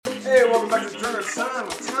Hey, welcome back to Dinner Time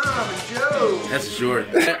with Tom and Joe. That's short.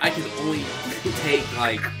 I can only take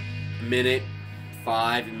like a minute,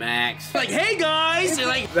 5 max. Like, hey guys! They're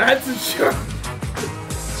like, That's a short.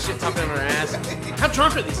 shit talking on our ass. How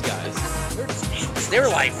drunk are these guys? They were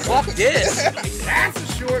like, fuck this. That's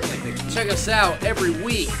a short. Like, check us out every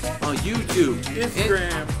week on YouTube,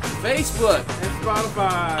 Instagram, Facebook, and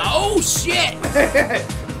Spotify. Oh shit!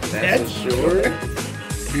 That's short.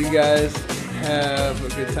 You guys have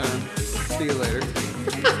a good time. See you later.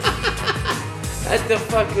 What the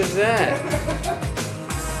fuck was that?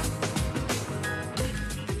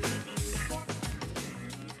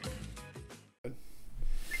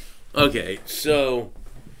 Okay, so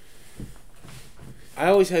I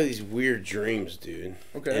always have these weird dreams, dude.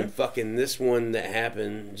 Okay. And fucking this one that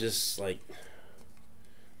happened just like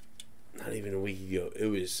not even a week ago. It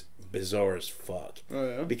was bizarre as fuck. Oh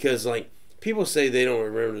yeah. Because like people say they don't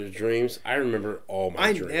remember their dreams. I remember all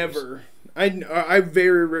my dreams. I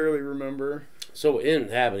very rarely remember. So what ended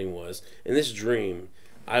up happening was in this dream,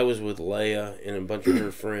 I was with Leia and a bunch of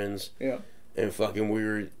her friends. Yeah. And fucking we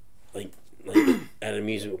were like at an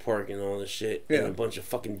amusement park and all this shit. Yeah. And a bunch of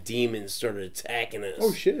fucking demons started attacking us.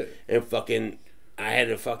 Oh shit. And fucking I had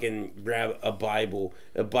to fucking grab a Bible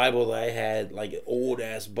that I had, like an old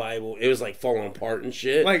ass Bible. It was like falling apart and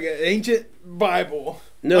shit. Like an ancient Bible.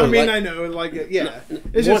 No, I mean, like, I know, like, yeah.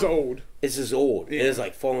 It's just old. It's just old. Yeah. And it's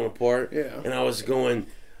like falling apart. Yeah. And I was going,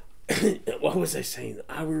 what was I saying?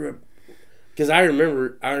 Because I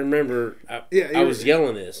remember I was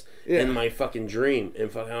yelling this in my fucking dream.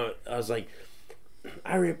 And fucking, I was like,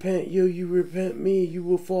 I repent you, you repent me, you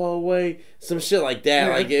will fall away. Some shit like that.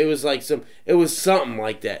 Yeah. Like it was something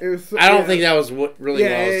like that. Was, I don't think that was what I was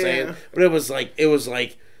saying. But it was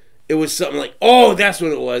something like, oh, that's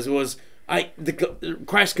what it was. It was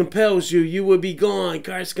Christ compels you, you will be gone.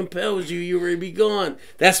 Christ compels you, you will be gone.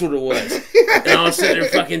 That's what it was. And I was sitting there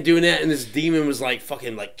fucking doing that, and this demon was like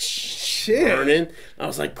fucking like shit burning. I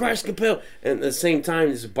was like, Christ compel. And at the same time,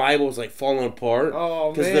 this Bible was like falling apart.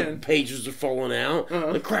 Oh, because man. the pages are falling out.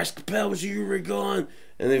 Uh-huh. Like, Christ compels you, you were gone.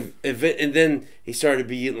 And then he started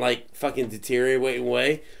being like fucking deteriorating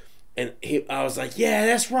away. And I was like, yeah,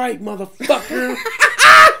 that's right, motherfucker.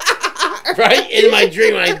 Right? In my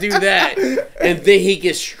dream, I do that. And then he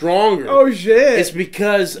gets stronger. Oh, shit. It's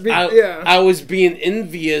because I was being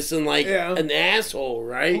envious and like an asshole,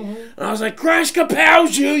 right? Mm-hmm. And I was like, Christ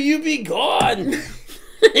compels you, you be gone.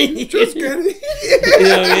 Just kidding. You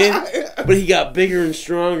know what I mean? But he got bigger and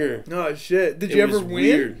stronger. Oh, shit. Did you ever win?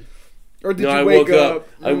 Weird. Or did you wake up?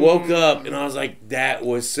 I woke up and I was like, that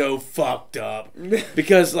was so fucked up.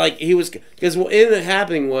 Because like because what ended up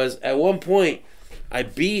happening was at one point I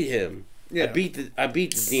beat him. Yeah. I beat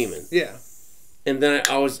the demon. Yeah. And then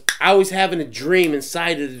I was having a dream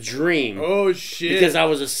inside of the dream. Oh shit. Because I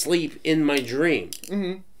was asleep in my dream.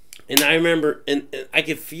 Mm-hmm. And I remember and I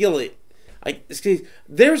could feel it.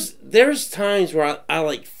 There's times where I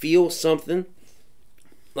like feel something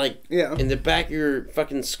like in the back of your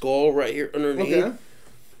fucking skull right here underneath. Okay.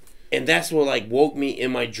 And that's what like woke me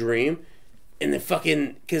in my dream. And then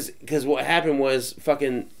fucking cause what happened was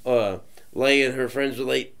fucking Leia and her friends were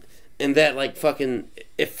late. And that like fucking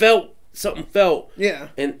something felt. Yeah.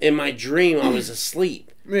 And in my dream I was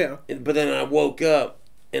asleep. Yeah. But then I woke up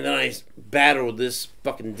and then I battled this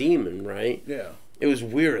fucking demon, right? Yeah. It was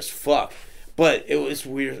weird as fuck. But it was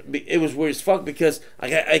weird as fuck because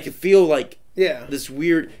I could feel like this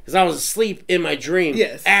weird because I was asleep in my dream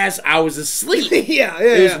as I was asleep.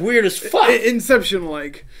 It was weird as fuck. Inception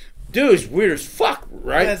like. Dude, it's weird as fuck,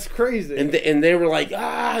 right? That's crazy. And they were like,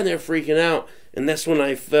 and they're freaking out. And that's when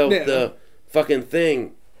I felt the fucking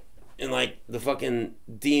thing. And like the fucking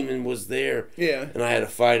demon was there. Yeah. And I had to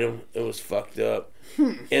fight him. It was fucked up.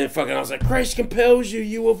 And fucking I was like, Christ compels you,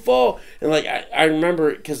 you will fall. And like I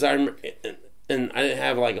remember because and I didn't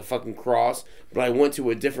have like a fucking cross, but I went to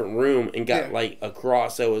a different room and got like a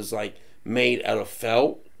cross that was like made out of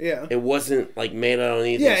felt. Yeah. It wasn't like made out of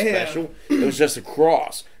anything special. It was just a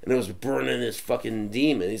cross. And it was burning this fucking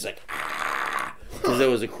demon. He's like, because there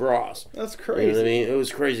was a cross. That's crazy. You know what I mean? It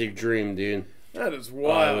was a crazy dream, dude. That is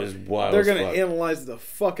wild. It was wild. They're going to analyze the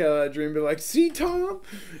fuck out of that dream and be like, see, Tom?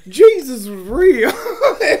 Jesus was real.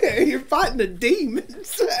 You're fighting the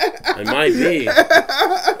demons. It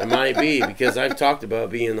might be. Because I've talked about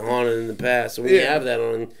being haunted in the past. So we have that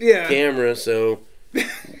on camera, so...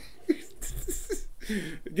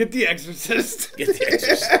 Get the Exorcist.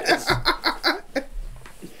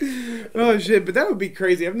 Oh shit, but that would be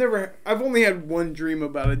crazy. I've only had one dream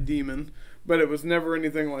about a demon, but it was never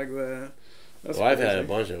anything like that. I've had a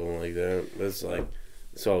bunch of them like that.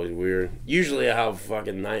 It's always weird. Usually I have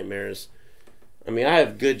fucking nightmares I mean, I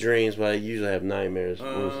have good dreams, but I usually have nightmares.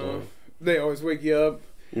 They always wake you up.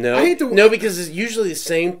 No, no, because it's usually the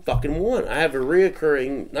same fucking one. I have a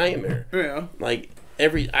reoccurring nightmare. Yeah. Like,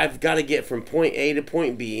 I've got to get from point A to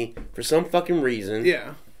point B for some fucking reason.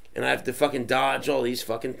 Yeah. And I have to fucking dodge all these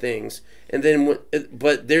fucking things. And then,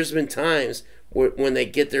 but there's been times when they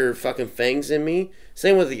get their fucking fangs in me.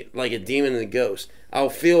 Same with like a demon and a ghost. I'll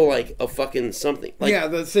feel like a fucking something. Like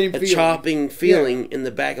the same feeling. Chopping feeling in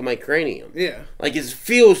the back of my cranium. Yeah. Like it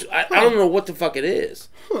feels, I don't know what the fuck it is.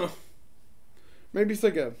 Huh. Maybe it's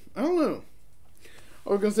like I don't know. I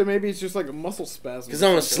was going to say maybe it's just like a muscle spasm. Because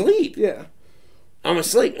I'm asleep. Yeah. I'm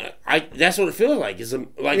asleep. That's what it feels like. It's a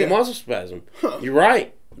muscle spasm. Huh. You're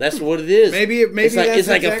right. That's what it is. Maybe it's like, that's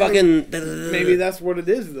like exactly, a fucking. Maybe that's what it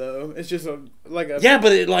is though. It's just a. Yeah,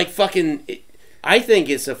 but it like fucking. I think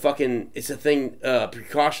it's a thing,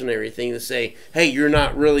 precautionary thing to say, hey, you're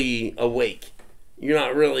not really awake. You're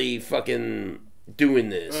not really fucking doing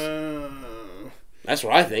this. That's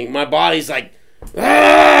what I think. My body's like,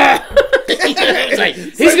 ah! It's like,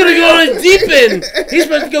 he's gonna go on a deep end. He's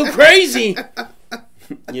about to go crazy.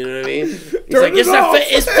 You know what I mean? He's like,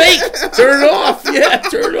 it's fake. Turn it off. Yeah,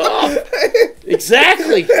 turn it off.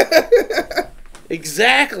 Exactly.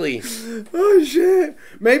 Exactly. Oh shit.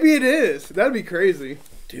 Maybe it is. That'd be crazy.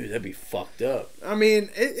 Dude, that'd be fucked up. I mean,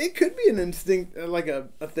 it could be an instinct, like a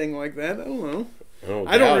thing like that. I don't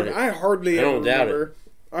know. I hardly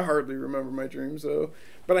remember my dreams though.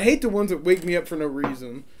 But I hate the ones that wake me up for no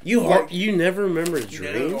reason. You never remember a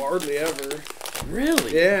dream? No, hardly ever.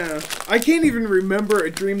 Really? Yeah. I can't even remember a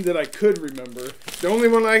dream that I could remember. The only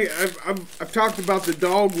one I've talked about the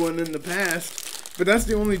dog one in the past, but that's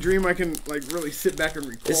the only dream I can like really sit back and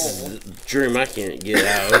recall. This is a dream I can't get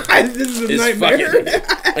out. This is a nightmare.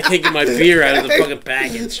 I can't get my beer out of the fucking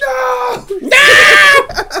package. No!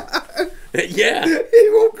 Yeah.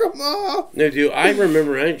 It won't come off. No, dude, I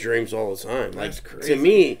remember my dreams all the time. Like, that's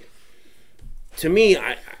crazy. To me,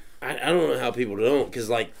 I don't know how people don't, because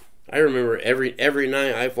like I remember every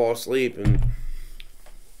night I fall asleep, and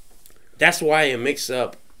that's why I mix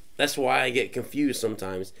up. That's why I get confused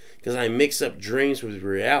sometimes, because I mix up dreams with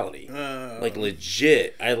reality. Like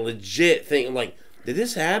legit, I legit think like, did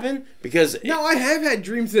this happen? Because no, I have had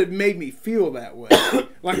dreams that made me feel that way.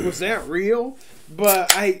 Like, was that real?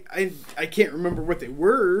 But I can't remember what they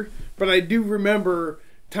were. But I do remember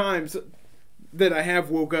times that I have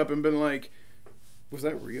woke up and been like, was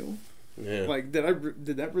that real? Yeah. Like,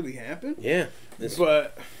 did that really happen? Yeah.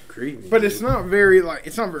 But creepy. But dude. It's not very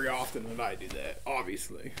often that I do that.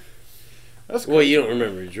 Obviously. That's crazy. Well, you don't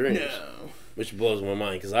remember your dreams. No. Which blows my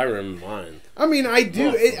mind, because I remember mine. I mean, I do.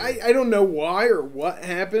 I don't know why or what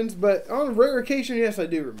happens, but on a rare occasion, yes, I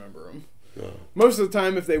do remember them. No. Most of the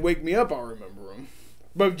time, if they wake me up, I'll remember them.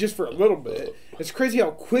 But just for a little bit. It's crazy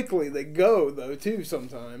how quickly they go, though, too,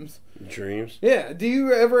 sometimes. Dreams? Yeah. Do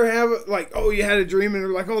you ever have, like, you had a dream and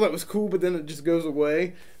you're like, that was cool, but then it just goes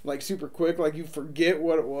away, like, super quick, like you forget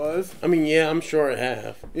what it was? I mean, yeah, I'm sure I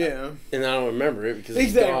have. Yeah. And I don't remember it because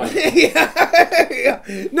exactly. It's gone.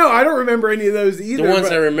 Yeah. No, I don't remember any of those either. The ones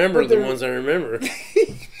I remember are the ones I remember.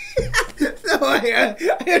 No, I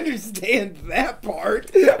understand that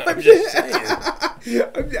part. I'm just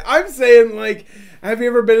saying. I'm saying, like, have you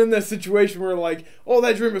ever been in that situation where, like,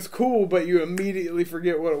 that dream was cool, but you immediately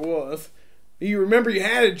forget what it was? You remember you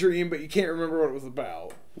had a dream, but you can't remember what it was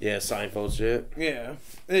about. Yeah, Seinfeld shit. Yeah.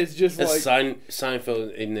 It's just that's like...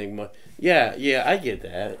 Seinfeld enigma. Yeah, I get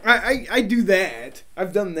that. I do that.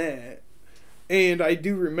 I've done that. And I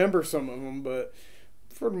do remember some of them, but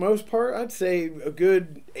for the most part, I'd say a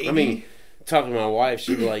good 80. I mean, talking to my wife,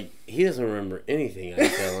 she'd be like, he doesn't remember anything I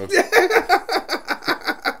tell him.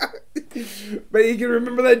 But you can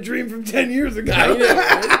remember that dream from 10 years ago. I know,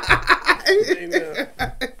 right? I know.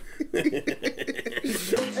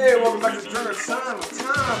 Hey, welcome back to Turn of Time with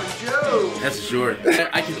Tom and Joe. That's short.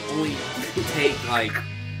 I can only take like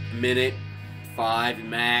a minute, 5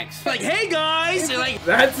 max. Like, hey guys! They're like,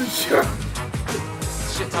 that's a short.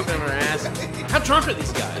 Shit talking on our ass. How drunk are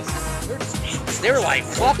these guys? They were like,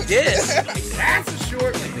 fuck this. That's a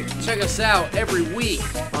short. Check us out every week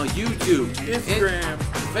on YouTube, Instagram,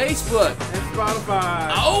 Facebook, and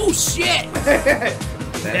Spotify. Oh shit!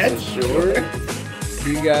 That's short.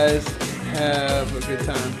 You guys have a good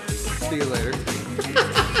time. See you later.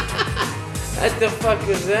 What the fuck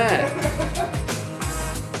was that?